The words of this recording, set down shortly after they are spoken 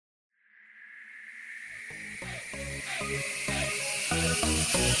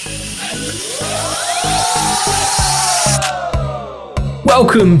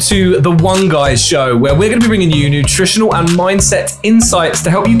Welcome to the One Guys Show, where we're going to be bringing you nutritional and mindset insights to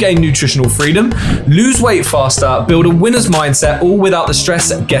help you gain nutritional freedom, lose weight faster, build a winner's mindset, all without the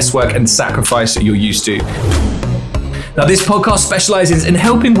stress, guesswork, and sacrifice that you're used to. Now, this podcast specializes in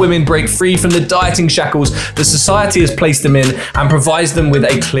helping women break free from the dieting shackles that society has placed them in and provides them with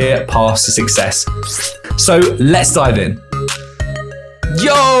a clear path to success. So let's dive in.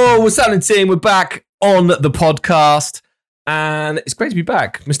 Yo, what's happening, team? We're back on the podcast. And it's great to be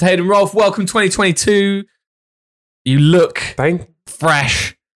back. Mr. Hayden Rolfe, welcome 2022. You look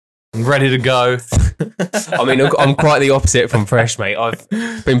fresh and ready to go. I mean, I'm quite the opposite from fresh, mate. I've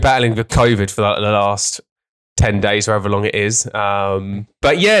been battling with COVID for like the last 10 days, however long it is.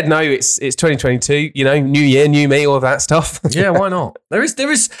 But yeah, no, it's 2022, you know, new year, new me, all of that stuff. Yeah, why not? There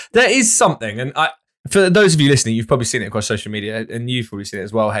is something. And for those of you listening, you've probably seen it across social media and you've probably seen it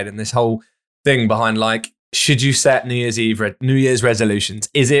as well, Hayden, this whole thing behind like, should you set New Year's resolutions?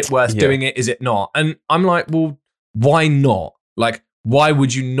 Is it worth doing it? Is it not? And I'm like, well, why not? Like, why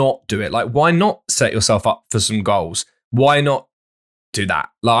would you not do it? Like, why not set yourself up for some goals? Why not do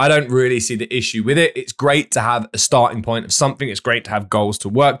that? Like, I don't really see the issue with it. It's great to have a starting point of something. It's great to have goals to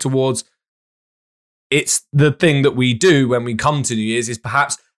work towards. It's the thing that we do when we come to New Year's is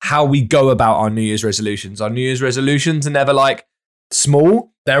perhaps how we go about our New Year's resolutions. Our New Year's resolutions are never like small.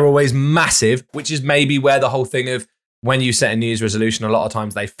 They're always massive, which is maybe where the whole thing of when you set a New Year's resolution, a lot of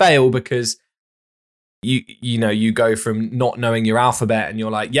times they fail because you go from not knowing your alphabet and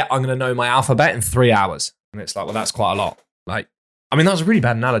you're like, yeah, I'm going to know my alphabet in 3 hours. And it's like, well, that's quite a lot. Like, I mean, that was a really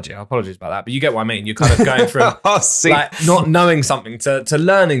bad analogy. I apologize about that, but you get what I mean. You're kind of going from like not knowing something to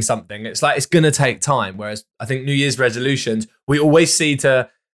learning something. It's like, it's going to take time. Whereas I think New Year's resolutions, we always see that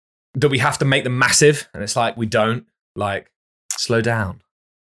we have to make them massive. And it's like, we don't. Like, slow down.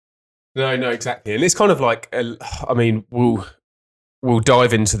 No, exactly. And it's kind of like, I mean, we'll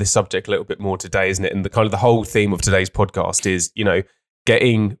dive into this subject a little bit more today, isn't it? And the whole theme of today's podcast is, you know,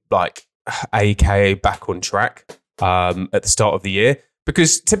 getting like AKA back on track at the start of the year.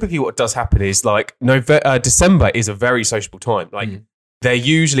 Because typically what does happen is like December is a very sociable time. Like there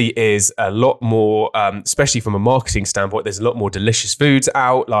usually is a lot more, especially from a marketing standpoint, there's a lot more delicious foods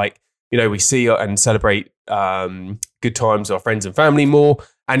out. Like, you know, we see and celebrate good times with our friends and family more.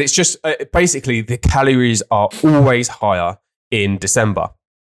 And it's just basically the calories are always higher in December.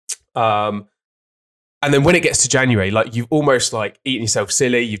 And then when it gets to January, like you've almost like eaten yourself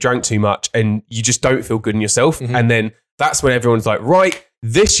silly, you've drank too much and you just don't feel good in yourself. Mm-hmm. And then that's when everyone's like, right,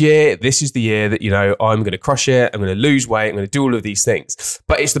 this is the year that, you know, I'm going to crush it. I'm going to lose weight. I'm going to do all of these things.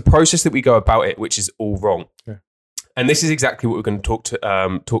 But it's the process that we go about it, which is all wrong. Yeah. And this is exactly what we're going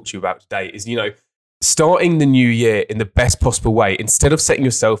to talk to you about today is, you know, starting the new year in the best possible way, instead of setting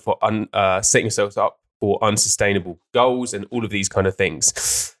yourself up for unsustainable goals and all of these kind of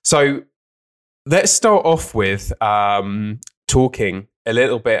things. So let's start off with talking a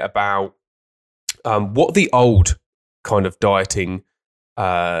little bit about what the old kind of dieting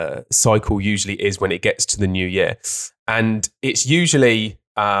cycle usually is when it gets to the new year. And it's usually,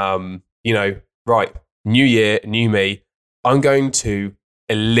 you know, right, new year, new me, I'm going to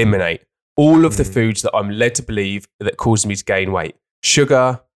eliminate all of the foods that I'm led to believe that causes me to gain weight.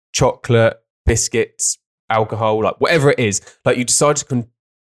 Sugar, chocolate, biscuits, alcohol, like whatever it is. Like you decide to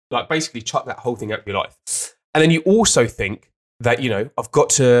like basically chuck that whole thing out of your life. And then you also think that, you know, I've got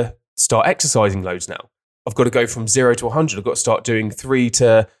to start exercising loads now. I've got to go from 0 to 100. I've got to start doing 3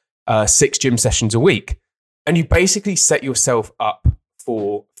 to 6 gym sessions a week. And you basically set yourself up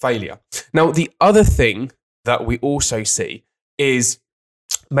for failure. Now, the other thing that we also see is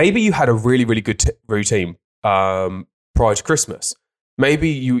maybe you had a really, really good routine prior to Christmas. Maybe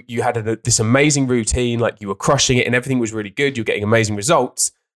you had this amazing routine, like you were crushing it and everything was really good. You're getting amazing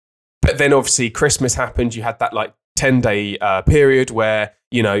results. But then obviously Christmas happened. You had that like 10-day period where,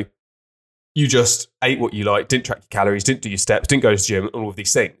 you know, you just ate what you liked, didn't track your calories, didn't do your steps, didn't go to the gym, all of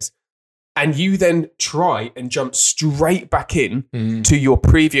these things. And you then try and jump straight back in to your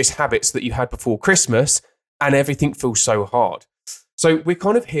previous habits that you had before Christmas, and everything feels so hard. So we're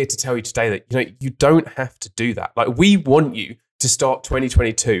kind of here to tell you today that, you know, you don't have to do that. Like we want you to start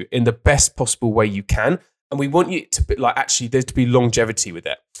 2022 in the best possible way you can. And we want you to be like, actually, there's to be longevity with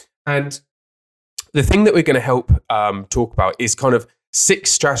it. And the thing that we're going to help talk about is kind of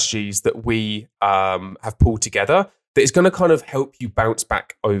 6 strategies that we have pulled together that is going to kind of help you bounce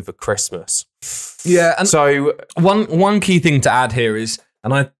back over Christmas. Yeah. And so one key thing to add here is,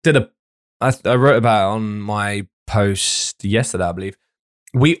 and I wrote about it on my post yesterday, I believe,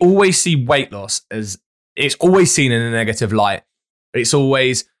 we always see weight loss as it's always seen in a negative light. It's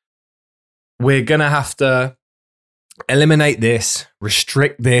always, we're going to have to eliminate this,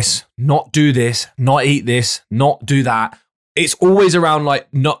 restrict this, not do this, not eat this, not do that. It's always around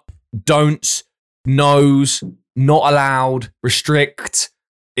like not don'ts, no's, not allowed, restrict,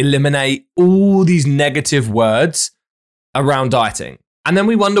 eliminate, all these negative words around dieting. And then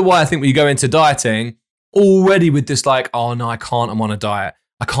we wonder why I think we go into dieting already with this like, oh no, I can't, I'm on a diet.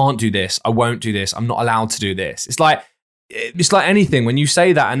 I can't do this. I won't do this. I'm not allowed to do this. It's like anything. When you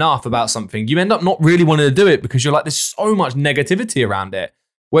say that enough about something, you end up not really wanting to do it because you're like, there's so much negativity around it.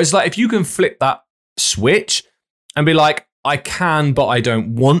 Whereas like, if you can flip that switch and be like, I can, but I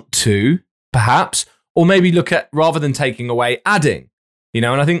don't want to, perhaps, or maybe look at, rather than taking away, adding, and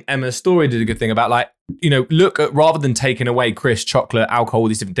I think Emma's story did a good thing about like, look at, rather than taking away crisps, chocolate, alcohol, all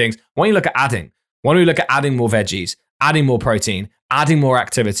these different things, why don't you look at adding? Why don't you look at adding more veggies, adding more protein, adding more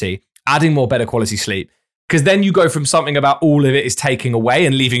activity, adding more better quality sleep? Because then you go from something about all of it is taking away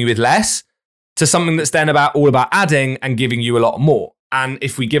and leaving you with less to something that's then all about adding and giving you a lot more. And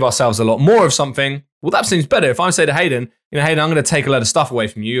if we give ourselves a lot more of something, well, that seems better. If I say to Hayden, Hayden, I'm going to take a load of stuff away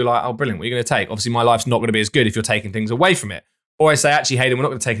from you. You're like, oh, brilliant. What are you going to take? Obviously, my life's not going to be as good if you're taking things away from it. Or I say, actually, Hayden, we're not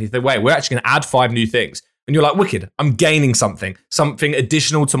going to take anything away. We're actually going to add 5 new things. And you're like, wicked. I'm gaining something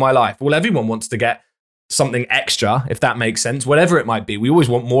additional to my life. Well, everyone wants to get something extra, if that makes sense, whatever it might be. We always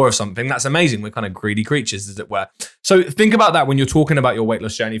want more of something. That's amazing. We're kind of greedy creatures, as it were. So think about that when you're talking about your weight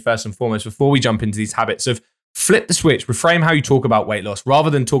loss journey, first and foremost, before we jump into these habits of flip the switch, reframe how you talk about weight loss, rather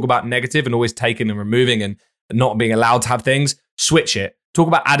than talk about negative and always taking and removing and not being allowed to have things. Switch it. Talk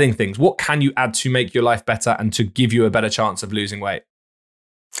about adding things. What can you add to make your life better and to give you a better chance of losing weight?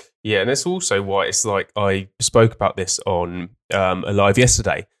 Yeah, and it's also why it's like I spoke about this on a live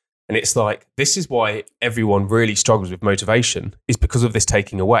yesterday. And it's like, this is why everyone really struggles with motivation, is because of this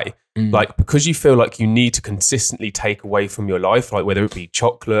taking away. Like, because you feel like you need to consistently take away from your life, like whether it be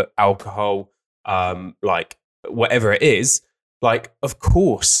chocolate, alcohol, like whatever it is, like, of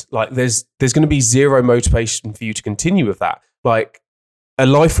course, like there's going to be zero motivation for you to continue with that. Like, a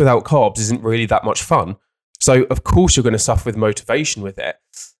life without carbs isn't really that much fun. So of course you're going to suffer with motivation with it.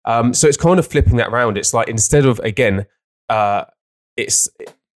 So it's kind of flipping that around. It's like, instead of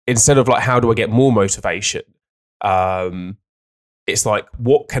like, how do I get more motivation? It's like,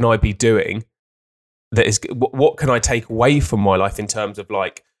 what can I be doing what can I take away from my life in terms of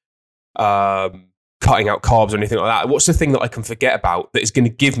like cutting out carbs or anything like that? What's the thing that I can forget about that is going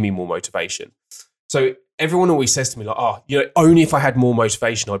to give me more motivation? So everyone always says to me like, only if I had more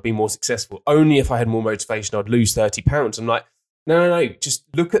motivation, I'd be more successful. Only if I had more motivation, I'd lose 30 pounds. I'm like, no. Just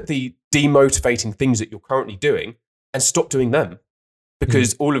look at the demotivating things that you're currently doing and stop doing them.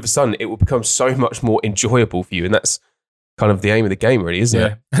 Because all of a sudden it will become so much more enjoyable for you. And that's kind of the aim of the game, really, isn't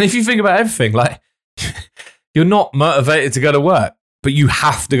it? And if you think about everything, like, you're not motivated to go to work, but you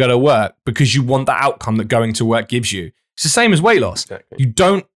have to go to work because you want the outcome that going to work gives you. It's the same as weight loss. Exactly.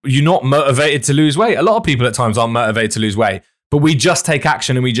 You're not motivated to lose weight. A lot of people at times aren't motivated to lose weight, but we just take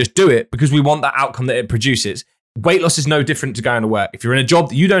action and we just do it because we want that outcome that it produces. Weight loss is no different to going to work. If you're in a job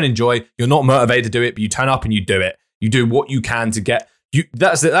that you don't enjoy, you're not motivated to do it, but you turn up and you do it. You do what you can to get...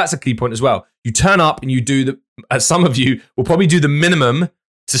 That's a key point as well. You turn up and you do some of you will probably do the minimum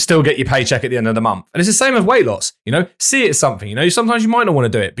to still get your paycheck at the end of the month. And it's the same with weight loss. See it as something. Sometimes you might not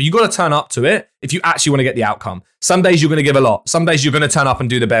want to do it, but you got to turn up to it if you actually want to get the outcome. Some days you're going to give a lot. Some days you're going to turn up and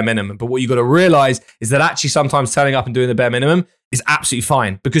do the bare minimum. But what you got to realize is that actually sometimes turning up and doing the bare minimum is absolutely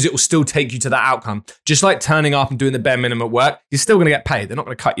fine because it will still take you to that outcome. Just like turning up and doing the bare minimum at work, you're still going to get paid. They're not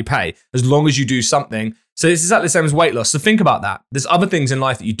going to cut your pay as long as you do something. So it's exactly the same as weight loss. So think about that. There's other things in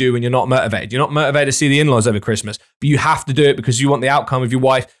life that you do when you're not motivated. You're not motivated to see the in-laws over Christmas, but you have to do it because you want the outcome of your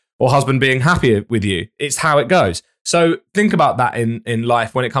wife or husband being happy with you. It's how it goes. So think about that in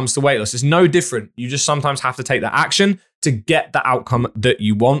life when it comes to weight loss. It's no different. You just sometimes have to take that action to get the outcome that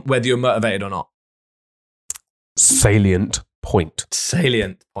you want, whether you're motivated or not. Salient point.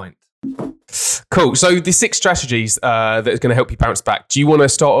 Cool. So the 6 strategies that is going to help you bounce back. Do you want to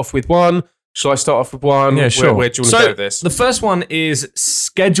start off with one? Shall I start off with one? Yeah, sure. Where do you want to go with this? The first one is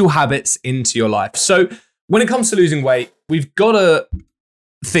schedule habits into your life. So when it comes to losing weight, we've got to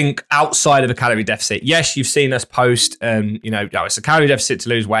think outside of a calorie deficit. Yes, you've seen us post, it's a calorie deficit to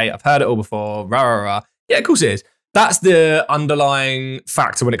lose weight. I've heard it all before. Rah, rah, rah. Yeah, of course it is. That's the underlying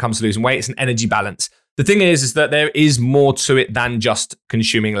factor when it comes to losing weight. It's an energy balance. The thing is that there is more to it than just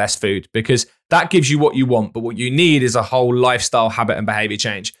consuming less food because that gives you what you want. But what you need is a whole lifestyle, habit, and behavior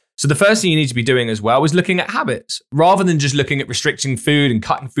change. So the first thing you need to be doing as well is looking at habits. Rather than just looking at restricting food and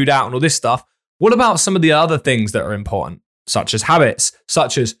cutting food out and all this stuff, what about some of the other things that are important, such as habits,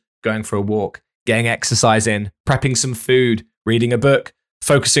 such as going for a walk, getting exercise in, prepping some food, reading a book,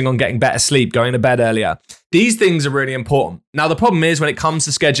 focusing on getting better sleep, going to bed earlier. These things are really important. Now, the problem is when it comes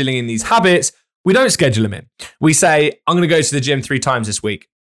to scheduling in these habits, we don't schedule them in. We say, I'm going to go to the gym 3 times this week.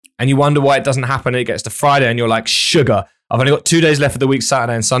 And you wonder why it doesn't happen. And it gets to Friday and you're like, sugar, I've only got 2 days left of the week,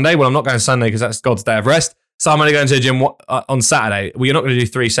 Saturday and Sunday. Well, I'm not going Sunday because that's God's day of rest. So I'm only going to the gym on Saturday. Well, you're not going to do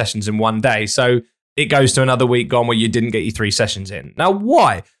 3 sessions in one day. So it goes to another week gone where you didn't get your 3 sessions in. Now,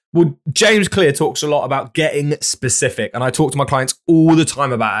 why? Well, James Clear talks a lot about getting specific. And I talk to my clients all the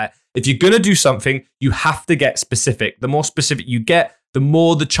time about it. If you're going to do something, you have to get specific. The more specific you get, the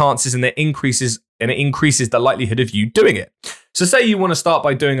more the chances and it increases the likelihood of you doing it. So say you want to start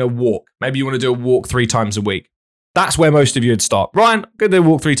by doing a walk. Maybe you want to do a walk 3 times a week. That's where most of you would start. Ryan, go do a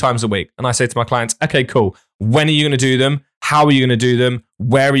walk 3 times a week. And I say to my clients, okay, cool. When are you going to do them? How are you going to do them?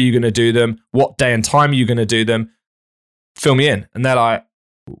 Where are you going to do them? What day and time are you going to do them? Fill me in. And they're like,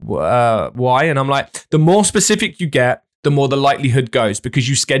 why? And I'm like, the more specific you get, the more the likelihood goes because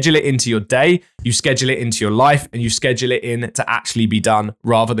you schedule it into your day, you schedule it into your life, and you schedule it in to actually be done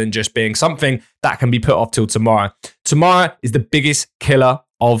rather than just being something that can be put off till tomorrow. Tomorrow is the biggest killer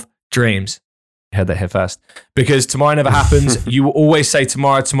of dreams. You heard that here first. Because tomorrow never happens. You will always say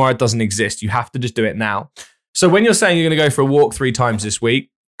tomorrow doesn't exist. You have to just do it now. So when you're saying you're going to go for a walk 3 times this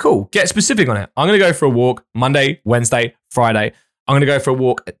week, cool, get specific on it. I'm going to go for a walk Monday, Wednesday, Friday. I'm going to go for a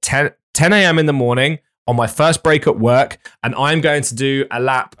walk at 10 a.m. in the morning on my first break at work, and I'm going to do a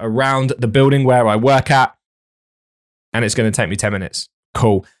lap around the building where I work at, and it's going to take me 10 minutes.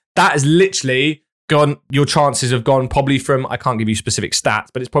 Cool. That has literally gone, your chances have gone probably from, I can't give you specific stats,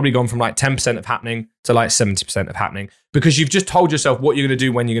 but it's probably gone from like 10% of happening to like 70% of happening because you've just told yourself what you're going to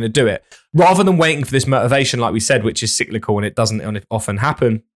do when you're going to do it. Rather than waiting for this motivation, like we said, which is cyclical and it doesn't often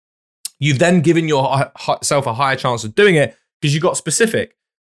happen, you've then given yourself a higher chance of doing it because you got specific.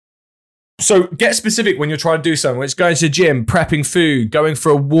 So get specific when you're trying to do something. When it's going to the gym, prepping food, going for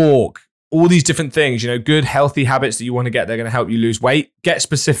a walk, all these different things, good, healthy habits that you want to get. They're going to help you lose weight. Get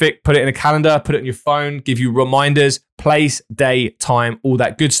specific, put it in a calendar, put it in your phone, give you reminders, place, day, time, all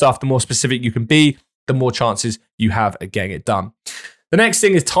that good stuff. The more specific you can be, the more chances you have of getting it done. The next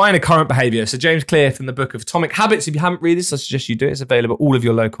thing is tying a current behavior. So James Clear from the book of Atomic Habits. If you haven't read this, I suggest you do it. It's available at all of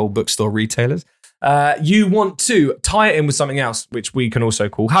your local bookstore retailers. You want to tie it in with something else, which we can also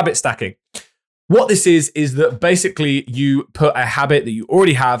call habit stacking. What this is that basically you put a habit that you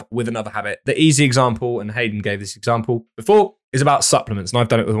already have with another habit. The easy example, and Hayden gave this example before, is about supplements. And I've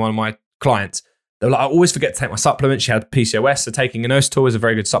done it with one of my clients. They're like, I always forget to take my supplements. She had PCOS, so taking inositol is a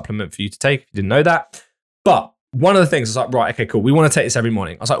very good supplement for you to take if you didn't know that. But one of the things I was like, right, okay, cool. We want to take this every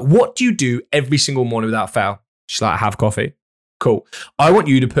morning. I was like, what do you do every single morning without fail? She's like, I have coffee. Cool. I want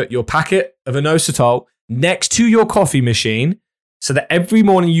you to put your packet of inositol next to your coffee machine so that every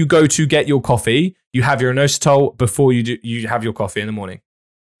morning you go to get your coffee, you have your inositol before you have your coffee in the morning.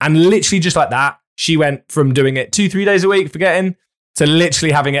 And literally just like that, she went from doing it 2-3 days a week, forgetting, to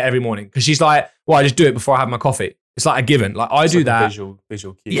literally having it every morning. Because she's like, well, I just do it before I have my coffee. It's like a given. Like I do that. Visual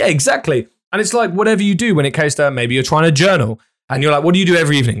cue. Yeah, exactly. And it's like whatever you do when it comes to maybe you're trying to journal and you're like, what do you do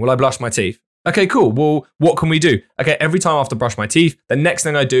every evening? Well, I brush my teeth. Okay, cool. Well, what can we do? Okay, every time I have to brush my teeth, the next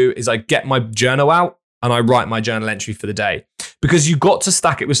thing I do is I get my journal out and I write my journal entry for the day. Because you got to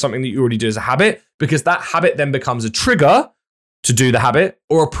stack it with something that you already do as a habit, because that habit then becomes a trigger to do the habit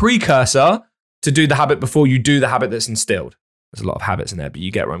or a precursor to do the habit before you do the habit that's instilled. There's a lot of habits in there, but you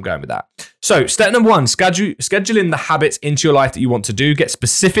get where I'm going with that. So step number 1, schedule in the habits into your life that you want to do. Get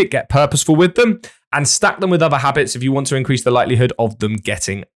specific, get purposeful with them, and stack them with other habits if you want to increase the likelihood of them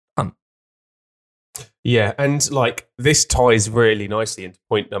getting done. Yeah, and like this ties really nicely into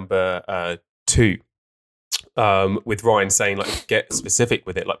point number 2. With Ryan saying like get specific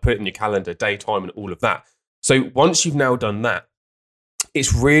with it, like put it in your calendar, daytime and all of that. So once you've now done that,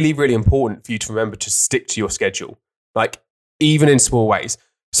 it's really, really important for you to remember to stick to your schedule, like even in small ways.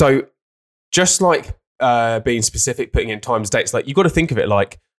 So just like being specific, putting in times, dates, like you got to think of it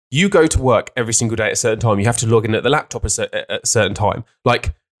like you go to work every single day at a certain time. You have to log in at the laptop at a certain time.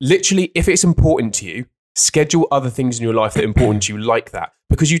 Like literally, if it's important to you, schedule other things in your life that are important to you like that,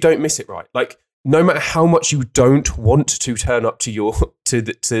 because you don't miss it, right? Like no matter how much you don't want to turn up to your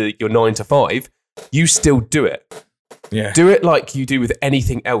 9 to 5, you still do it. Yeah. Do it like you do with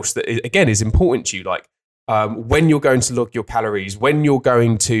anything else that again is important to you. Like when you're going to log your calories, when you're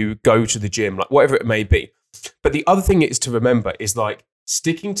going to go to the gym, like whatever it may be. But the other thing is to remember is like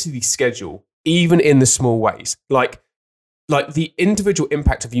sticking to the schedule, even in the small ways. Like the individual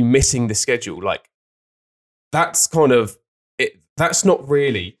impact of you missing the schedule, like that's kind of it. That's not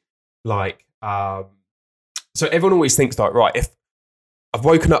really like. So everyone always thinks like, right, I've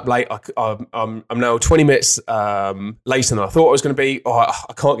woken up late. I'm now 20 minutes later than I thought I was going to be. Oh,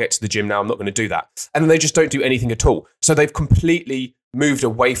 I can't get to the gym now. I'm not going to do that. And then they just don't do anything at all. So they've completely moved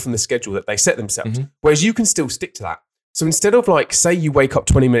away from the schedule that they set themselves. Mm-hmm. Whereas you can still stick to that. So instead of like, say you wake up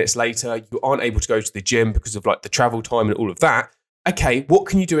 20 minutes later, you aren't able to go to the gym because of like the travel time and all of that. Okay, what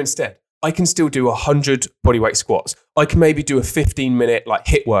can you do instead? I can still do 100 bodyweight squats. I can maybe do a 15-minute like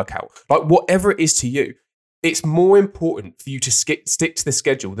HIIT workout. Like whatever it is to you. It's more important for you to stick to the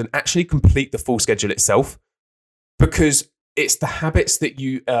schedule than actually complete the full schedule itself, because it's the habits that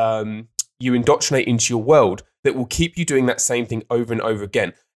you indoctrinate into your world that will keep you doing that same thing over and over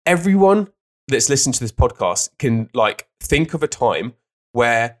again. Everyone that's listened to this podcast can like think of a time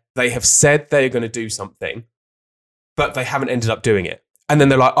where they have said they're going to do something, but they haven't ended up doing it. And then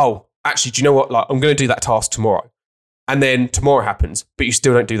they're like, oh, actually, do you know what? Like, I'm going to do that task tomorrow. And then tomorrow happens, but you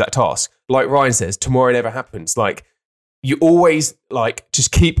still don't do that task. Like Ryan says, tomorrow never happens. Like you always like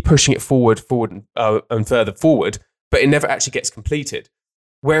just keep pushing it forward and further forward, but it never actually gets completed.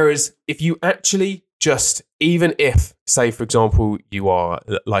 Whereas if you actually just, even if, say, for example, you are,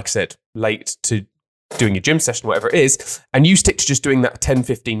 like I said, late to doing your gym session, whatever it is, and you stick to just doing that 10,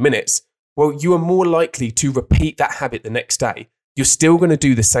 15 minutes, well, you are more likely to repeat that habit the next day. You're still going to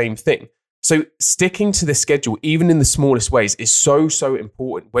do the same thing. So sticking to the schedule, even in the smallest ways, is so, so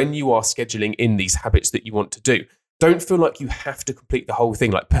important when you are scheduling in these habits that you want to do. Don't feel like you have to complete the whole thing.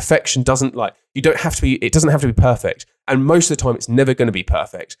 Like perfection doesn't it doesn't have to be perfect. And most of the time it's never going to be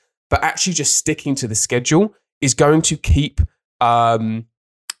perfect. But actually just sticking to the schedule is going to keep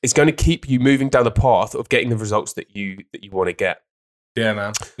you moving down the path of getting the results that you want to get. Yeah,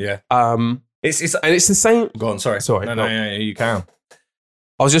 man. Yeah. It's the same. Go on. Sorry. No, you can.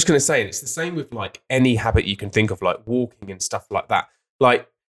 I was just going to say, it's the same with like any habit you can think of, like walking and stuff like that. Like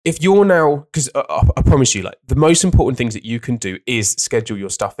if you're now, because I promise you, like the most important things that you can do is schedule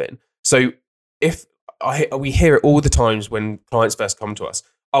your stuff in. So if we hear it all the times when clients first come to us,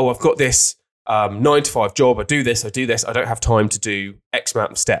 oh, I've got this 9-to-5 job. I do this. I don't have time to do X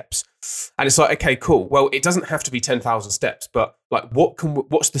amount of steps. And it's like, okay, cool. Well, it doesn't have to be 10,000 steps, but like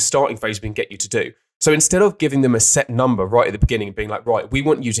what's the starting phase we can get you to do? So instead of giving them a set number right at the beginning and being like, right, we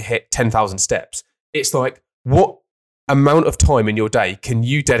want you to hit 10,000 steps, it's like, what amount of time in your day can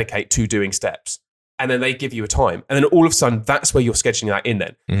you dedicate to doing steps? And then they give you a time. And then all of a sudden, that's where you're scheduling that in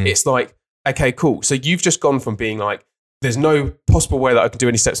then. Mm. It's like, okay, cool. So you've just gone from being like, there's no possible way that I can do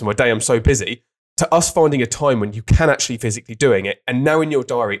any steps in my day, I'm so busy, to us finding a time when you can actually physically doing it. And now in your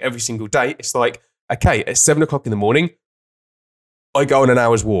diary, every single day, it's like, okay, at 7 o'clock in the morning, I go on an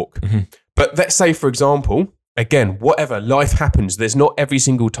hour's walk. Mm-hmm. But let's say, for example, again, whatever, life happens. There's not every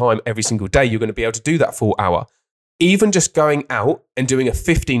single time, every single day, you're going to be able to do that full hour. Even just going out and doing a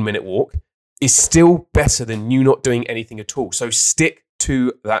 15-minute walk is still better than you not doing anything at all. So stick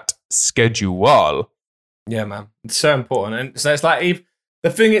to that schedule. Yeah, man. It's so important. And so it's like,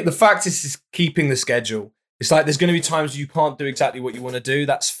 the fact is keeping the schedule. It's like, there's going to be times you can't do exactly what you want to do.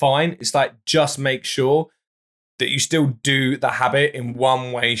 That's fine. It's like, just make sure that you still do the habit in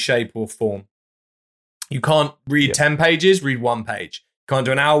one way, shape, or form. You can't read 10 pages, read 1 page. You can't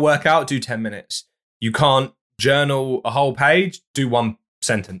do an hour workout, do 10 minutes. You can't journal a whole page, do 1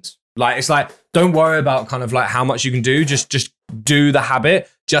 sentence. Like, it's like, don't worry about kind of like how much you can do. Just do the habit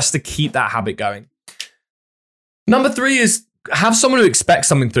just to keep that habit going. Number 3 is have someone who expects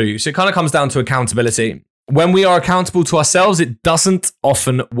something through you. So it kind of comes down to accountability. When we are accountable to ourselves, it doesn't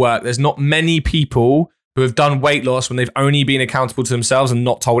often work. There's not many people who have done weight loss when they've only been accountable to themselves and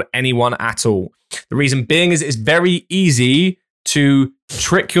not told anyone at all. The reason being is it's very easy to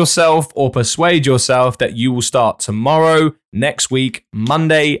trick yourself or persuade yourself that you will start tomorrow, next week,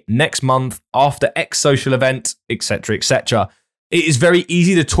 Monday, next month, after X social event, etc., etc. It is very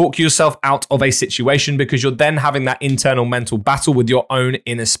easy to talk yourself out of a situation because you're then having that internal mental battle with your own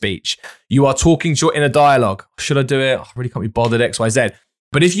inner speech. You are talking to your inner dialogue. Should I do it? I really can't be bothered, X, Y, Z.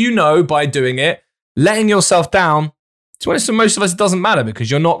 But if you know by doing it, letting yourself down, to be honest, for most of us, it doesn't matter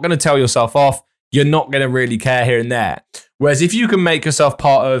because you're not going to tell yourself off. You're not going to really care here and there. Whereas if you can make yourself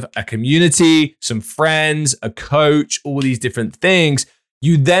part of a community, some friends, a coach, all these different things,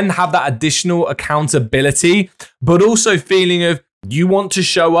 you then have that additional accountability, but also feeling of you want to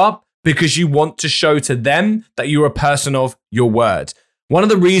show up because you want to show to them that you're a person of your word. One of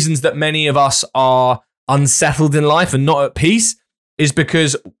the reasons that many of us are unsettled in life and not at peace is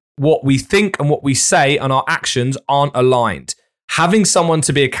because what we think and what we say and our actions aren't aligned. Having someone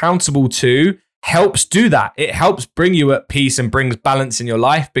to be accountable to helps do that. It helps bring you at peace and brings balance in your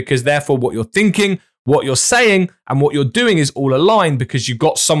life because therefore what you're thinking, what you're saying, and what you're doing is all aligned because you've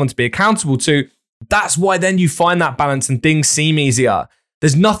got someone to be accountable to. That's why then you find that balance and things seem easier.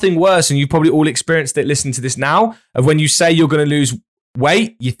 there's nothing worse, and you've probably all experienced it listening to this now, of when you say you're going to lose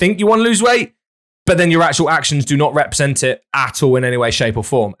weight, you think you want to lose weight, but then your actual actions do not represent it at all in any way, shape, or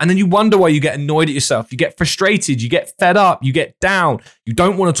form. And then you wonder why you get annoyed at yourself. You get frustrated, you get fed up, you get down, you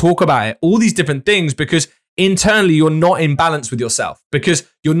don't want to talk about it, all these different things, because internally you're not in balance with yourself, because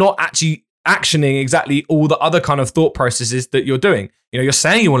you're not actually actioning exactly all the other kind of thought processes that you're doing. You know, you're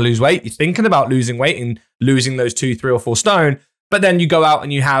saying you want to lose weight, you're thinking about losing weight and losing those 2, 3, or 4 stone, but then you go out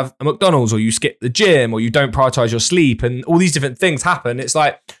and you have a McDonald's, or you skip the gym, or you don't prioritize your sleep, and all these different things happen. It's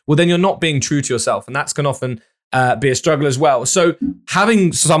like, well, then you're not being true to yourself, and that's can often be a struggle as well. So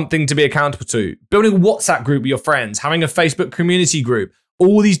having something to be accountable to, building a WhatsApp group with your friends, having a Facebook community group,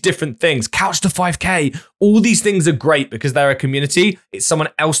 all these different things, Couch to 5K, all these things are great because they're a community. It's someone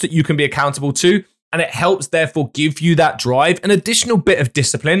else that you can be accountable to, and it helps therefore give you that drive, an additional bit of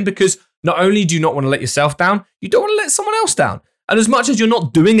discipline, because not only do you not want to let yourself down, you don't want to let someone else down. And as much as you're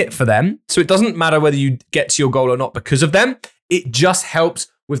not doing it for them, so it doesn't matter whether you get to your goal or not because of them, it just helps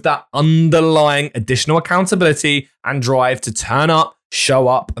with that underlying additional accountability and drive to turn up, show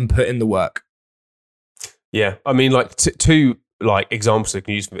up, and put in the work. Yeah, I mean, like two like examples I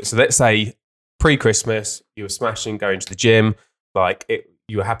can use for it. So let's say pre-Christmas, you were smashing, going to the gym,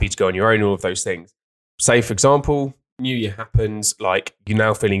 you were happy to go on your own, all of those things. Say, for example, New Year happens, like you're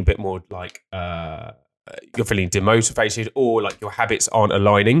now feeling a bit more like you're feeling demotivated, or like your habits aren't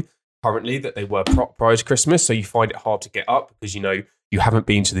aligning currently that they were prior to Christmas. So you find it hard to get up because you know you haven't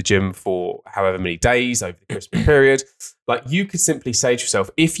been to the gym for however many days over the Christmas period. Like, you could simply say to yourself,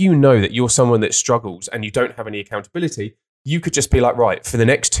 if you know that you're someone that struggles and you don't have any accountability, you could just be like, right, for the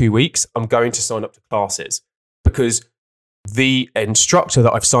next 2 weeks, I'm going to sign up to classes because the instructor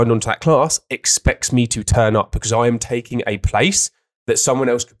that I've signed on to that class expects me to turn up because I am taking a place that someone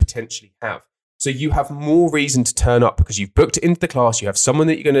else could potentially have. So you have more reason to turn up because you've booked it into the class. You have something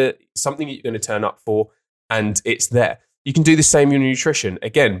that you're going to turn up for, and it's there. You can do the same with your nutrition.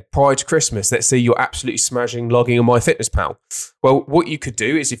 Again, prior to Christmas, let's say you're absolutely smashing logging on MyFitnessPal. Well, what you could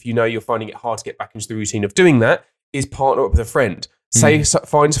do is, if you know you're finding it hard to get back into the routine of doing that, is partner up with a friend. Say,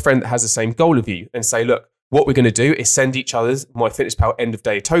 find a friend that has the same goal of you and say, look, what we're going to do is send each other's MyFitnessPal end of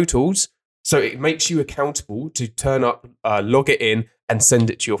day totals. So it makes you accountable to turn up, log it in, and send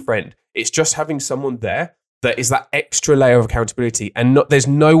it to your friend. It's just having someone there that is that extra layer of accountability. And there's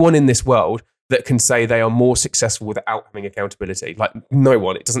no one in this world that can say they are more successful without having accountability. Like, no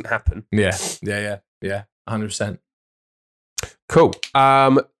one. It doesn't happen. Yeah. 100%. Cool.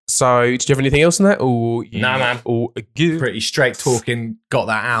 So did you have anything else on that? Nah, man. Or pretty straight talking. Got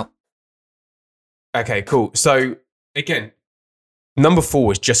that out. Okay, cool. So again, number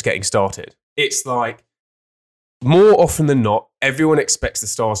 4 is just getting started. It's like, more often than not, everyone expects the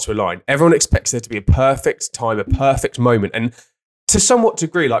stars to align. Everyone expects there to be a perfect time, a perfect moment. And to somewhat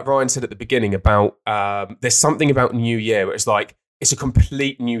degree, like Ryan said at the beginning about, there's something about New Year where it's like, it's a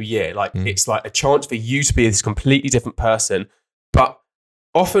complete new year. Like, it's like a chance for you to be this completely different person. But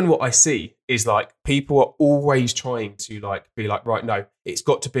often what I see is like, people are always trying to like be like, right, no, it's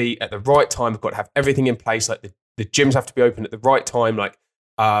got to be at the right time. We've got to have everything in place. Like the gyms have to be open at the right time. Like,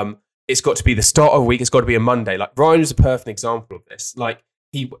 it's got to be the start of a week. It's got to be a Monday. Like, Ryan is a perfect example of this. Like,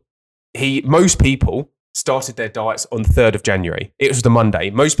 most people started their diets on the 3rd of January. It was the Monday.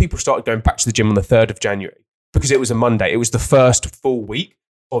 Most people started going back to the gym on the 3rd of January because it was a Monday. It was the first full week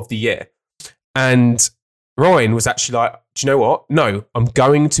of the year. And Ryan was actually like, do you know what? No, I'm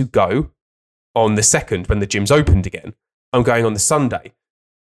going to go on the 2nd when the gym's opened again. I'm going on the Sunday.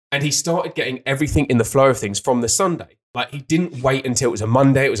 And he started getting everything in the flow of things from the Sunday. Like, he didn't wait until it was a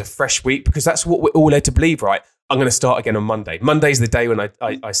Monday, it was a fresh week, because that's what we're all led to believe, right? I'm going to start again on Monday. Monday's the day when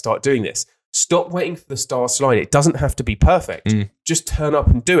I start doing this. Stop waiting for the stars to line. It doesn't have to be perfect. Just turn up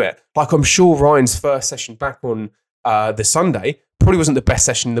and do it. Like, I'm sure Ryan's first session back on the Sunday probably wasn't the best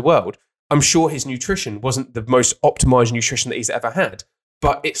session in the world. I'm sure his nutrition wasn't the most optimized nutrition that he's ever had.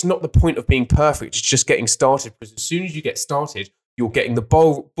 But it's not the point of being perfect. It's just getting started, because as soon as you get started, you're getting the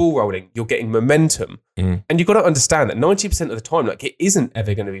ball rolling, you're getting momentum. And you've got to understand that 90% of the time, like, it isn't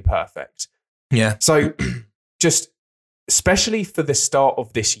ever going to be perfect. Yeah. So just, especially for the start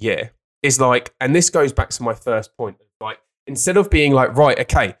of this year, is like, and this goes back to my first point, like, instead of being like, right,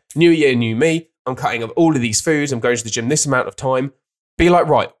 okay, new year, new me, I'm cutting up all of these foods, I'm going to the gym this amount of time, be like,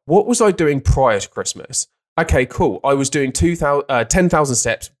 right, what was I doing prior to Christmas? Okay, cool. I was doing 10,000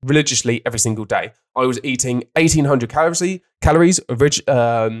 steps religiously every single day. I was eating 1,800 calories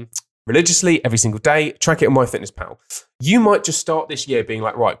religiously every single day. Track it on MyFitnessPal. You might just start this year being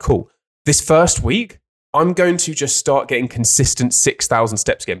like, right, cool. This first week, I'm going to just start getting consistent 6,000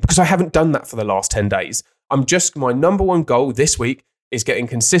 steps again, because I haven't done that for the last 10 days. My number one goal this week is getting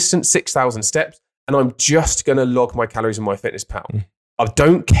consistent 6,000 steps, and I'm just going to log my calories in MyFitnessPal. I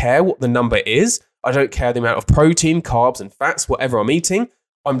don't care what the number is. I don't care the amount of protein, carbs, and fats, whatever I'm eating.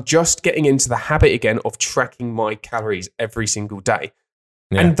 I'm just getting into the habit again of tracking my calories every single day.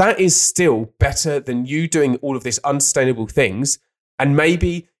 Yeah. And that is still better than you doing all of this unsustainable things. And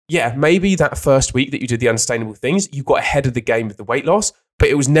maybe that first week that you did the unsustainable things, you got ahead of the game with the weight loss, but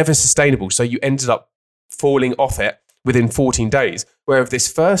it was never sustainable. So you ended up falling off it within 14 days. Whereas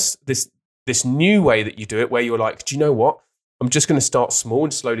this new way that you do it, where you're like, do you know what? I'm just going to start small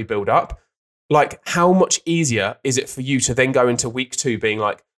and slowly build up. Like, how much easier is it for you to then go into week 2 being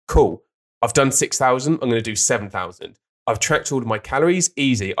like, cool, I've done 6,000, I'm going to do 7,000. I've tracked all of my calories,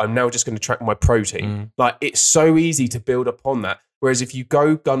 easy. I'm now just going to track my protein. Like, it's so easy to build upon that. Whereas if you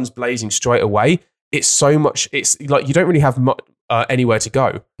go guns blazing straight away, it's like you don't really have anywhere to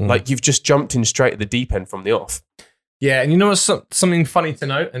go. Like, you've just jumped in straight at the deep end from the off. Yeah, and you know what's something funny to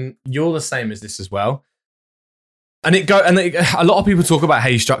note, and you're the same as this as well. And a lot of people talk about how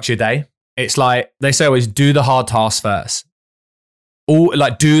you structure your day. It's like they say always do the hard task first. Do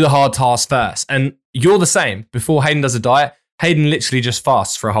the hard task first. And you're the same. Before Hayden does a diet, Hayden literally just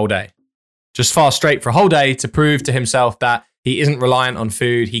fasts for a whole day. Just fast straight for a whole day to prove to himself that he isn't reliant on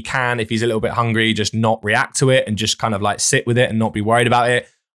food. He can, if he's a little bit hungry, just not react to it and just kind of like sit with it and not be worried about it.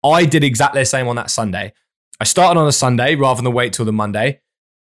 I did exactly the same on that Sunday. I started on a Sunday rather than wait till the Monday.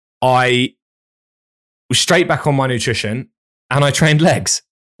 I was straight back on my nutrition and I trained legs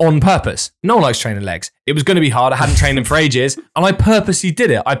on purpose. No one likes training legs. It was going to be hard. I hadn't trained them for ages and I purposely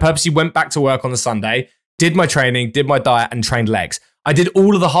did it. I purposely went back to work on the Sunday, did my training, did my diet and trained legs. I did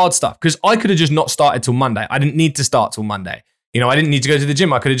all of the hard stuff because I could have just not started till Monday. I didn't need to start till Monday. I didn't need to go to the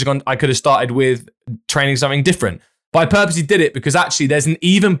gym. I could have started with training something different. But I purposely did it because actually there's an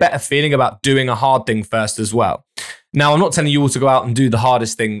even better feeling about doing a hard thing first as well. Now, I'm not telling you all to go out and do the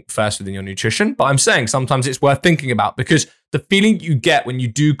hardest thing first within your nutrition, but I'm saying sometimes it's worth thinking about because the feeling you get when you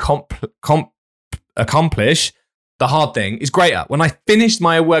do accomplish the hard thing is greater. When I finished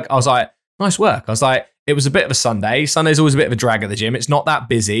my work, I was like, nice work. I was like, it was a bit of a Sunday. Sunday's always a bit of a drag at the gym. It's not that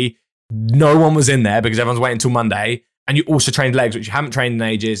busy. No one was in there because everyone's waiting until Monday. And you also trained legs, which you haven't trained in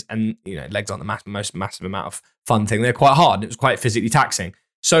ages. And legs aren't the most massive amount of fun thing. They're quite hard. It was quite physically taxing.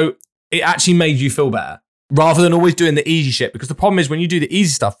 So it actually made you feel better rather than always doing the easy shit. Because the problem is when you do the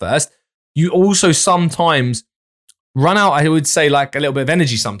easy stuff first, you also sometimes run out, I would say, like a little bit of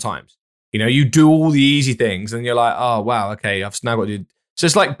energy sometimes. You do all the easy things and you're like, oh, wow, okay, I've now got to do. So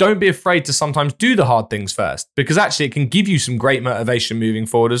it's like, don't be afraid to sometimes do the hard things first because actually it can give you some great motivation moving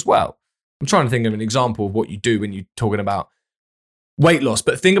forward as well. I'm trying to think of an example of what you do when you're talking about weight loss,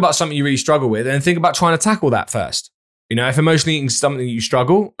 but think about something you really struggle with and think about trying to tackle that first. If emotionally eating is something you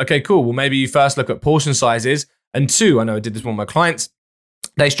struggle, okay, cool. Well, maybe you first look at portion sizes. And 2, I know I did this with one of my clients.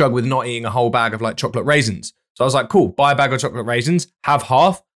 They struggle with not eating a whole bag of like chocolate raisins. So I was like, cool, buy a bag of chocolate raisins, have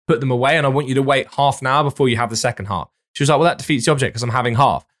half, put them away. And I want you to wait half an hour before you have the second half. She was like, well, that defeats the object because I'm having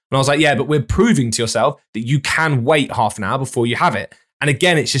half. And I was like, yeah, but we're proving to yourself that you can wait half an hour before you have it. And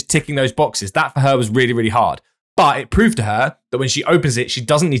again, it's just ticking those boxes. That for her was really, really hard. But it proved to her that when she opens it, she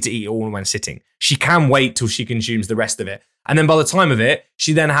doesn't need to eat it all when sitting. She can wait till she consumes the rest of it. And then by the time of it,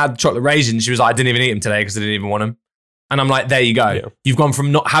 she then had chocolate raisins. She was like, I didn't even eat them today because I didn't even want them. And I'm like, there you go. Yeah. You've gone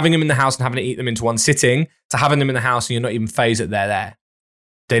from not having them in the house and having to eat them into one sitting to having them in the house and you're not even phased that they're there.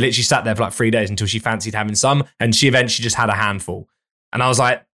 They literally sat there for like 3 days until she fancied having some and she eventually just had a handful. And I was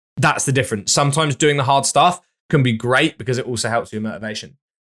like, that's the difference. Sometimes doing the hard stuff can be great because it also helps your motivation.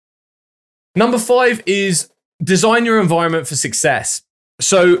 Number 5 is design your environment for success.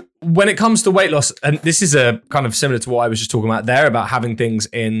 So when it comes to weight loss, and this is a kind of similar to what I was just talking about there about having things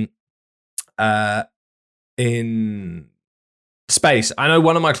in space. I know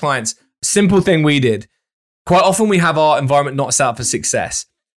one of my clients, simple thing we did, quite often we have our environment not set up for success.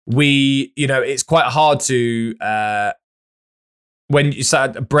 It's quite hard to, when you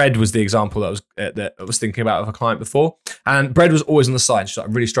said bread was the example that I was thinking about of a client before, and bread was always on the side. She's like,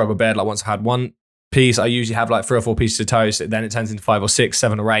 I really struggle with bread. Like once I had one piece, I usually have like 3 or 4 pieces of toast. Then it turns into 5 or 6,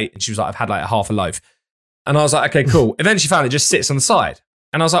 7 or 8. And she was like, I've had like half a loaf. And I was like, okay, cool. Eventually found it just sits on the side.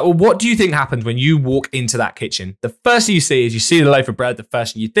 And I was like, well, what do you think happens when you walk into that kitchen? The first thing you see is you see the loaf of bread. The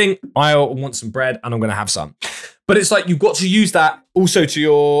first thing you think, I want some bread and I'm going to have some. But it's like, you've got to use that also to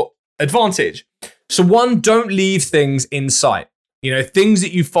your advantage. So 1, don't leave things in sight. Things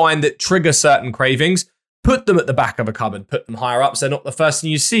that you find that trigger certain cravings, put them at the back of a cupboard, put them higher up so they're not the first thing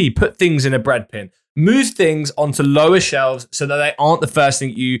you see. Put things in a bread bin. Move things onto lower shelves so that they aren't the first thing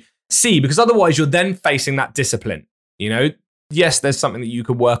you see, because otherwise you're then facing that discipline. yes, there's something that you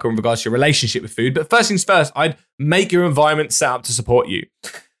could work on in regards to your relationship with food. But first things first, I'd make your environment set up to support you.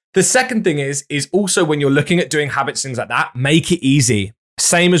 The second thing is also when you're looking at doing habits, things like that, make it easy.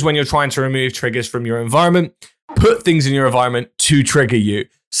 Same as when you're trying to remove triggers from your environment, put things in your environment to trigger you,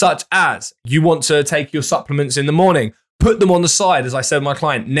 such as you want to take your supplements in the morning, put them on the side, as I said to my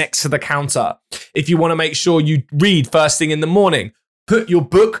client, next to the counter. If you want to make sure you read first thing in the morning, put your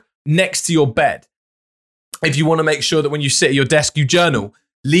book next to your bed. If you want to make sure that when you sit at your desk, you journal,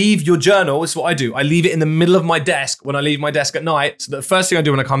 leave your journal. This is what I do. I leave it in the middle of my desk when I leave my desk at night. So that the first thing I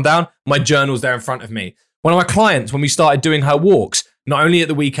do when I come down, my journal's there in front of me. One of my clients, when we started doing her walks, not only at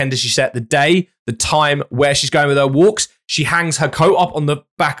the weekend does she set the day, the time, where she's going with her walks, she hangs her coat up on the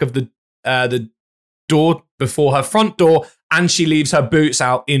back of the door before her front door, and she leaves her boots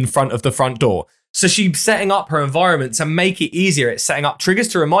out in front of the front door. So she's setting up her environment to make it easier. It's setting up triggers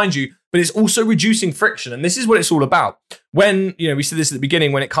to remind you, but it's also reducing friction. And this is what it's all about. When, we said this at the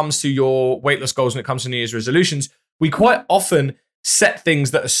beginning, when it comes to your weight loss goals, when it comes to New Year's resolutions, we quite often set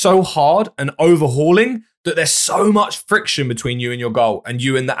things that are so hard and overhauling that there's so much friction between you and your goal and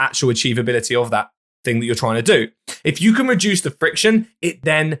you and the actual achievability of that thing that you're trying to do. If you can reduce the friction, it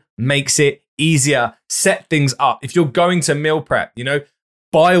then makes it easier. Set things up. If you're going to meal prep,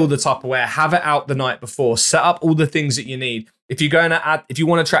 buy all the Tupperware, have it out the night before, set up all the things that you need. If you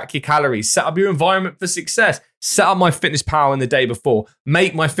want to track your calories, set up your environment for success. Set up MyFitnessPal in the day before.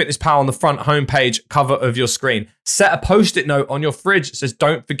 Make MyFitnessPal on the front homepage cover of your screen. Set a post-it note on your fridge that says,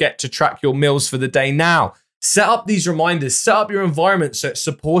 don't forget to track your meals for the day now. Set up these reminders. Set up your environment so it's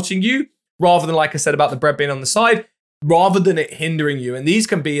supporting you rather than, like I said about the bread being on the side, rather than it hindering you. And these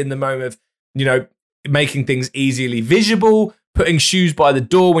can be in the moment of, making things easily visible, putting shoes by the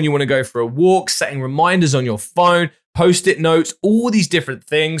door when you want to go for a walk, setting reminders on your phone, post-it notes, all these different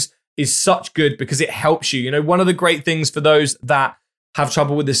things is such good because it helps you. One of the great things for those that have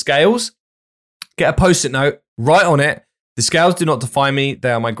trouble with the scales, get a post-it note, write on it, the scales do not define me,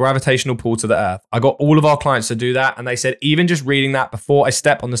 they are my gravitational pull to the earth. I got all of our clients to do that, and they said even just reading that before I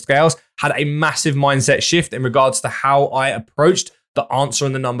step on the scales had a massive mindset shift in regards to how I approached the answer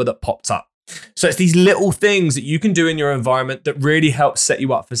and the number that popped up. So it's these little things that you can do in your environment that really help set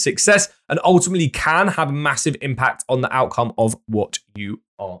you up for success and ultimately can have a massive impact on the outcome of what you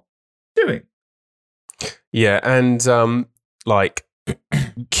are doing. Yeah, and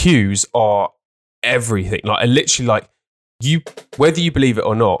cues are everything. Literally, whether you believe it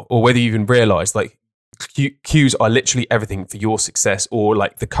or not, or whether you even realize, cues are literally everything for your success or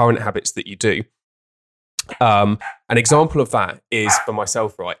the current habits that you do. An example of that is for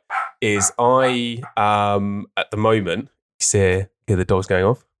myself, right? Is I at the moment hear the dogs going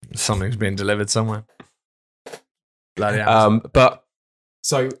off. Something's being delivered somewhere. Bloody but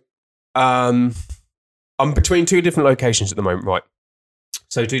so I'm between two different locations at the moment, right?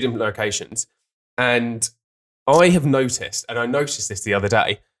 So two different locations, and I have noticed, and I noticed this the other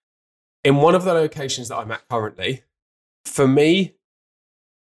day, in one of the locations that I'm at currently, for me,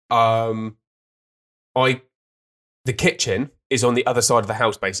 the kitchen is on the other side of the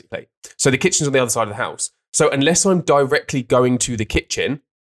house, basically. So the kitchen's on the other side of the house. So unless I'm directly going to the kitchen,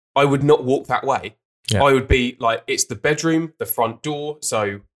 I would not walk that way. Yeah. I would be it's the bedroom, the front door.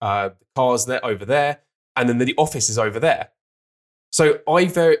 So the car's there, over there. And then the office is over there. So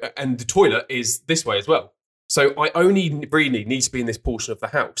and the toilet is this way as well. So I only really need to be in this portion of the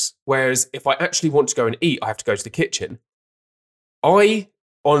house. Whereas if I actually want to go and eat, I have to go to the kitchen.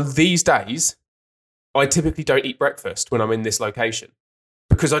 On these days, I typically don't eat breakfast when I'm in this location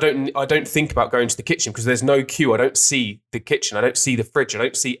because I don't think about going to the kitchen because there's no queue. I don't see the kitchen. I don't see the fridge. I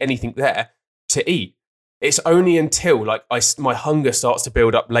don't see anything there to eat. It's only until my hunger starts to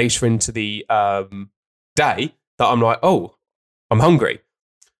build up later into the day that I'm like, oh, I'm hungry.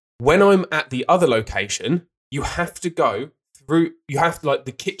 When I'm at the other location, you have to go through.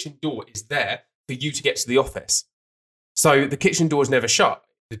 The kitchen door is there for you to get to the office. So the kitchen door is never shut.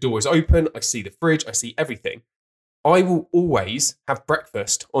 The door is open. I see the fridge. I see everything. I will always have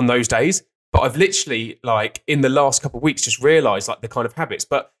breakfast on those days, but I've literally, in the last couple of weeks, just realized the kind of habits.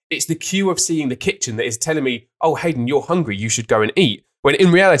 But it's the cue of seeing the kitchen that is telling me, oh, Hayden, you're hungry. You should go and eat. When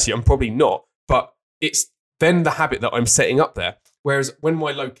in reality, I'm probably not. But it's then the habit that I'm setting up there. Whereas when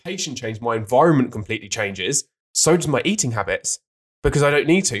my location changes, my environment completely changes. So does my eating habits because I don't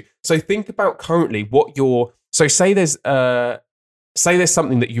need to. So think about currently so say there's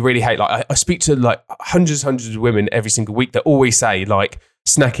something that you really hate. I speak to hundreds of women every single week that always say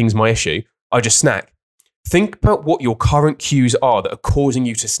snacking's my issue. I just snack. Think about what your current cues are that are causing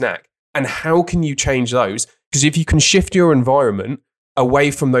you to snack and how can you change those? Because if you can shift your environment away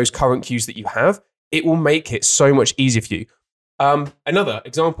from those current cues that you have, it will make it so much easier for you. Another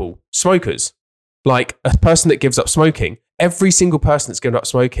example, smokers. Like a person that gives up smoking, every single person that's given up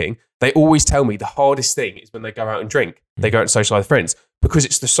smoking, they always tell me the hardest thing is when they go out and drink. They go out and socialise with friends because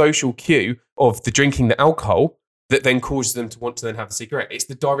it's the social cue of the drinking the alcohol that then causes them to want to then have a cigarette. It's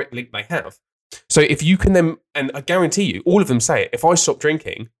the direct link they have. So if you can then, and I guarantee you, all of them say it, if I stop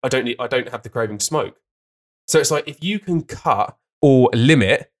drinking, I don't have the craving to smoke. So it's like if you can cut or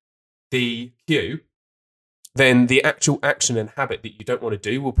limit the cue, then the actual action and habit that you don't want to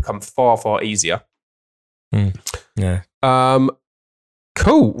do will become far, far easier. Yeah.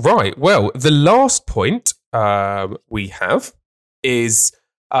 Cool. Right. Well, the last point we have is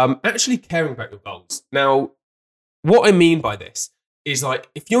actually caring about your goals. Now, what I mean by this is like,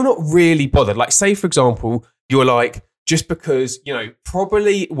 if you're not really bothered, like say, for example, you're like, just because,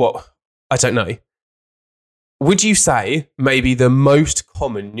 probably I don't know. Would you say maybe the most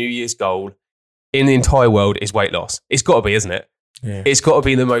common New Year's goal in the entire world is weight loss? It's got to be, isn't it? Yeah. It's got to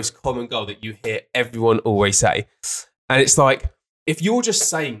be the most common goal that you hear everyone always say. And it's like, if you're just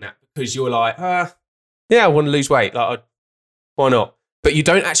saying that because you're like, yeah, I want to lose weight, like, why not? But you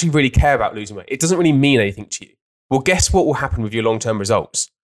don't actually really care about losing weight. It doesn't really mean anything to you. Well, guess what will happen with your long-term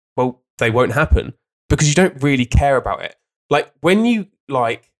results? Well, they won't happen because you don't really care about it. Like when you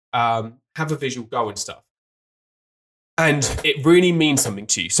have a visual goal and stuff, and it really means something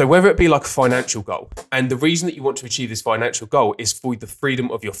to you. So whether it be like a financial goal, and the reason that you want to achieve this financial goal is for the freedom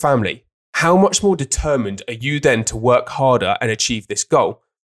of your family, how much more determined are you then to work harder and achieve this goal?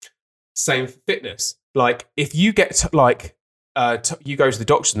 Same for fitness. Like if you get you go to the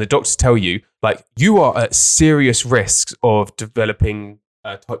doctor and the doctors tell you like you are at serious risks of developing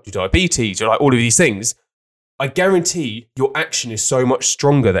type 2 diabetes or like all of these things, I guarantee your action is so much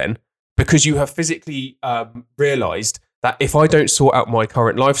stronger then because you have physically realized that if I don't sort out my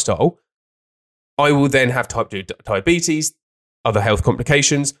current lifestyle, I will then have type 2 diabetes, other health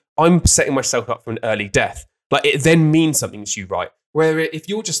complications. I'm setting myself up for an early death. Like it then means something to you, right? Where if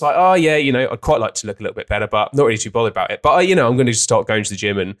you're just like, oh yeah, I'd quite like to look a little bit better, but not really too bothered about it. But I'm going to start going to the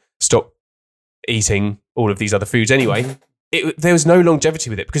gym and stop eating all of these other foods anyway. There's no longevity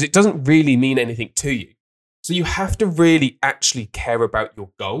with it because it doesn't really mean anything to you. So you have to really actually care about your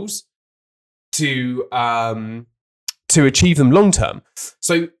goals to achieve them long term.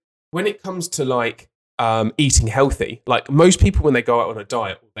 So when it comes to like eating healthy, like most people when they go out on a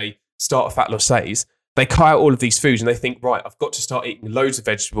diet or they start a fat loss phase, they cut out all of these foods and they think, right, I've got to start eating loads of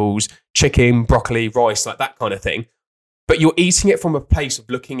vegetables, chicken, broccoli, rice, like that kind of thing. But you're eating it from a place of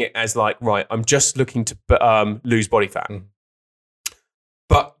looking at it as like, right, I'm just looking to lose body fat.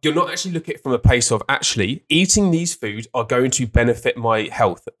 But you're not actually looking at it from a place of actually eating these foods are going to benefit my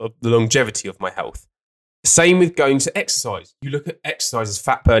health, the longevity of my health. Same with going to exercise. You look at exercise as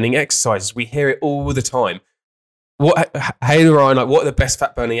fat burning exercises. We hear it all the time. Hey, Ryan, like what are the best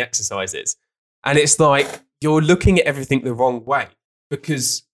fat burning exercises? And it's like, you're looking at everything the wrong way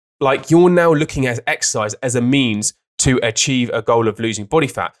because like you're now looking at exercise as a means to achieve a goal of losing body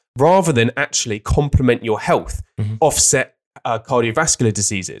fat rather than actually complement your health, offset cardiovascular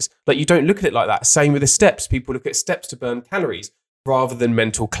diseases. Like you don't look at it like that. Same with the steps. People look at steps to burn calories rather than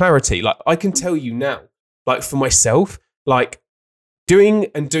mental clarity. Like I can tell you now, like for myself, like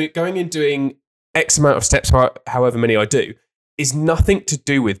going and doing X amount of steps, however many I do, is nothing to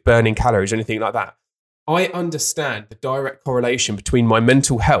do with burning calories or anything like that. I understand the direct correlation between my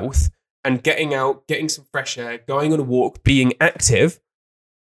mental health and getting out, getting some fresh air, going on a walk, being active,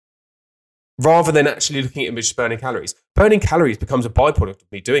 rather than actually looking at it as just burning calories. Burning calories becomes a byproduct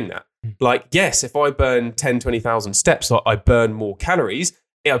of me doing that. Like, yes, if I burn 10, 20,000 steps, like I burn more calories,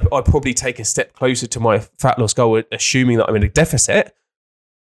 I probably take a step closer to my fat loss goal, assuming that I'm in a deficit.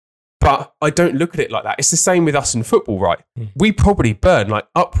 But I don't look at it like that. It's the same with us in football, right? We probably burn like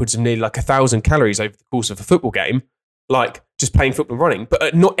upwards of nearly like 1,000 calories over the course of a football game, like just playing football and running. But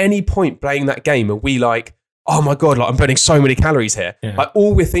at not any point playing that game are we like, oh my God, like I'm burning so many calories here. Yeah. Like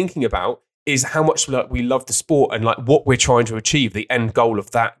all we're thinking about is how much like we love the sport and like what we're trying to achieve, the end goal of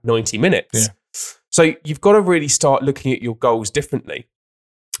that 90 minutes. Yeah. So you've got to really start looking at your goals differently.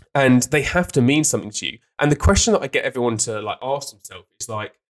 And they have to mean something to you. And the question that I get everyone to like ask themselves is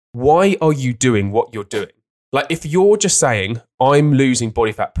like, why are you doing what you're doing? Like if you're just saying, I'm losing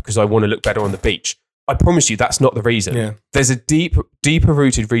body fat because I want to look better on the beach, I promise you that's not the reason. Yeah. There's a deeper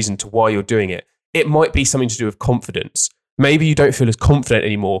rooted reason to why you're doing it. It might be something to do with confidence. Maybe you don't feel as confident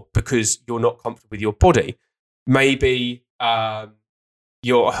anymore because you're not comfortable with your body. Maybe I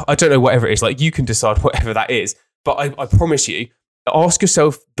don't know, whatever it is, like you can decide whatever that is. But I promise you, ask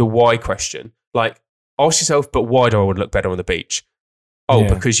yourself the why question. Like ask yourself, but why do I want to look better on the beach? Oh,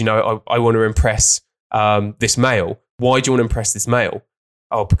 yeah. Because, I want to impress this male. why do you want to impress this male?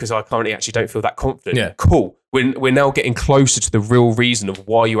 Oh, because I currently actually don't feel that confident. Yeah. Cool. We're now getting closer to the real reason of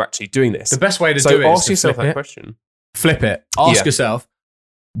why you're actually doing this. The best way to so do it ask is to yourself flip that it. question. Flip it. Ask yourself,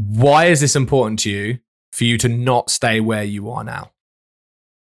 why is this important to you for you to not stay where you are now?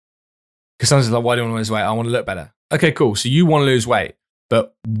 Because sometimes it's like, why do I want to lose weight? I want to look better. Okay, cool. So you want to lose weight,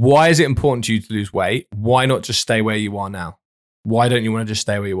 but why is it important to you to lose weight? Why not just stay where you are now? Why don't you want to just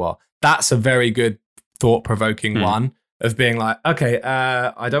stay where you are? That's a very good thought-provoking one of being like, okay,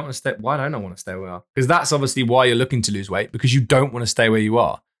 I don't want to stay. Why don't I want to stay where I are? Because that's obviously why you're looking to lose weight, because you don't want to stay where you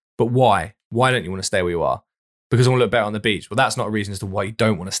are. But why? Why don't you want to stay where you are? Because I want to look better on the beach. Well, that's not a reason as to why you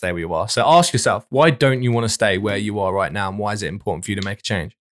don't want to stay where you are. So ask yourself, why don't you want to stay where you are right now? And why is it important for you to make a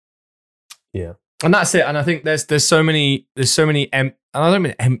change? Yeah. And that's it. And I think there's so many, and I don't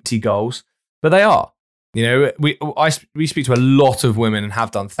mean empty goals, but they are. You know, we speak to a lot of women and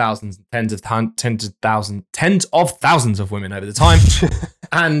have done thousands, tens of thousands of women over the time.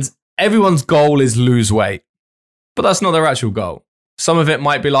 And everyone's goal is lose weight, but that's not their actual goal. Some of it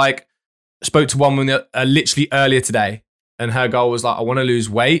might be like, spoke to one woman literally earlier today, and her goal was like, I want to lose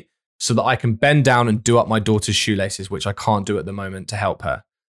weight so that I can bend down and do up my daughter's shoelaces, which I can't do at the moment, to help her.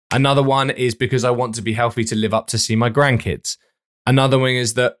 Another one is because I want to be healthy to live up to see my grandkids. Another one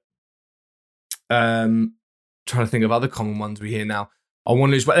is that, trying to think of other common ones we hear now. I want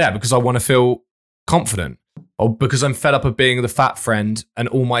to lose weight, because I want to feel confident, or because I'm fed up of being the fat friend and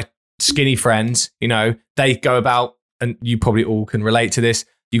all my skinny friends, you know, they go about, and you probably all can relate to this.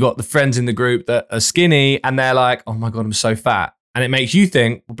 You got the friends in the group that are skinny and they're like, oh my God, I'm so fat. And it makes you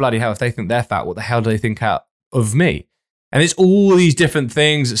think, well, bloody hell, if they think they're fat, what the hell do they think out of me? And it's all these different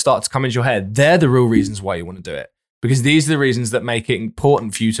things that start to come into your head. They're the real reasons why you want to do it, because these are the reasons that make it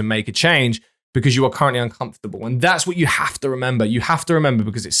important for you to make a change, because you are currently uncomfortable. And that's what you have to remember. You have to remember,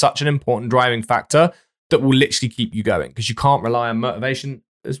 because it's such an important driving factor that will literally keep you going, because you can't rely on motivation,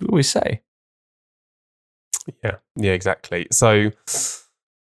 as we always say. Yeah, exactly. So,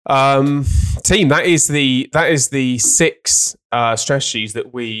 team, that is the 6 strategies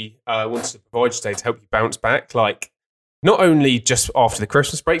that we wanted to provide today to help you bounce back, like not only just after the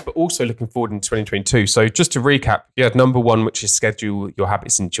Christmas break, but also looking forward in 2022. So just to recap, you had number 1, which is schedule your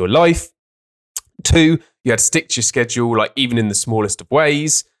habits into your life. 2, you had to stick to your schedule, like even in the smallest of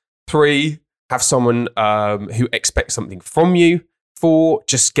ways. 3, have someone who expects something from you. 4,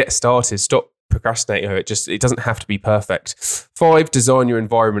 just get started. Stop procrastinating. It doesn't have to be perfect. 5, design your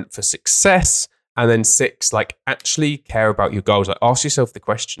environment for success. And then 6, like actually care about your goals. Like ask yourself the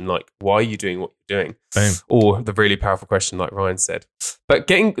question, like, why are you doing what you're doing? Boom. Or the really powerful question, like Ryan said. But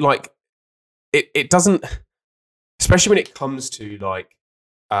getting like, it doesn't, especially when it comes to like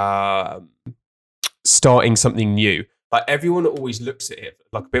starting something new. Like everyone always looks at it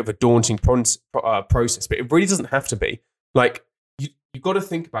like a bit of a daunting process, but it really doesn't have to be. Like you've got to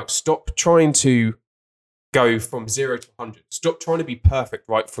think about, stop trying to go from 0 to 100. Stop trying to be perfect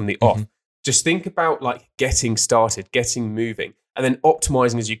right from the off. Just think about like getting started, getting moving, and then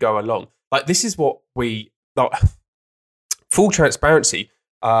optimizing as you go along. Like this is what we, like, full transparency,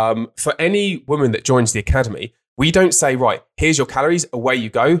 for any woman that joins the academy, we don't say, right, here's your calories, away you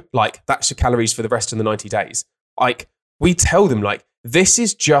go. Like that's your calories for the rest of the 90 days. Like we tell them, like, this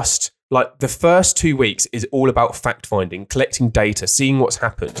is just like the first 2 weeks is all about fact finding, collecting data, seeing what's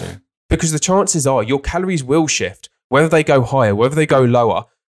happened. Because the chances are your calories will shift, whether they go higher, whether they go lower.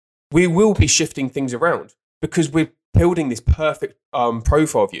 We will be shifting things around because we're building this perfect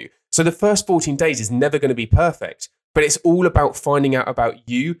profile of you. So the first 14 days is never going to be perfect, but it's all about finding out about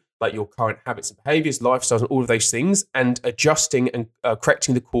you, like your current habits and behaviors, lifestyles, and all of those things, and adjusting and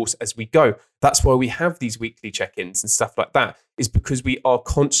correcting the course as we go. That's why we have these weekly check-ins and stuff like that, is because we are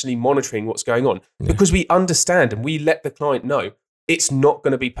constantly monitoring what's going on, because we understand and we let the client know it's not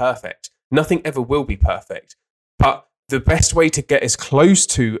going to be perfect. Nothing ever will be perfect, but the best way to get as close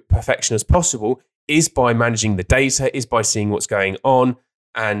to perfection as possible is by managing the data, is by seeing what's going on,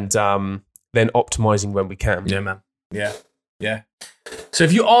 and then optimizing when we can. Yeah, man. Yeah. So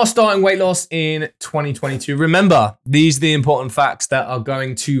if you are starting weight loss in 2022, remember, these are the important facts that are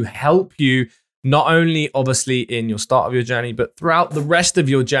going to help you, not only obviously in your start of your journey, but throughout the rest of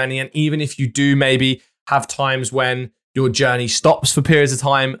your journey. And even if you do maybe have times when your journey stops for periods of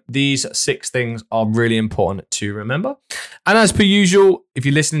time, these 6 things are really important to remember. And as per usual, if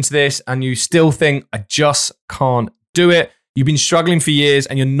you're listening to this and you still think, I just can't do it, you've been struggling for years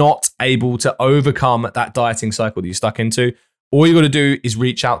and you're not able to overcome that dieting cycle that you're stuck into, all you got to do is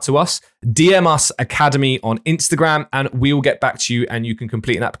reach out to us, DM us Academy on Instagram, and we will get back to you, and you can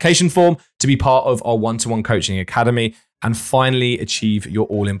complete an application form to be part of our one-to-one coaching academy. and finally achieve your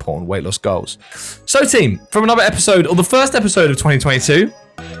all-important weight loss goals. So team, from another episode, or the first episode of 2022,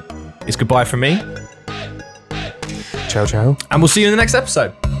 it's goodbye from me. Ciao, ciao. And we'll see you in the next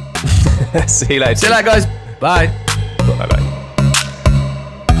episode. See you later. See you later, guys. Bye. Bye-bye.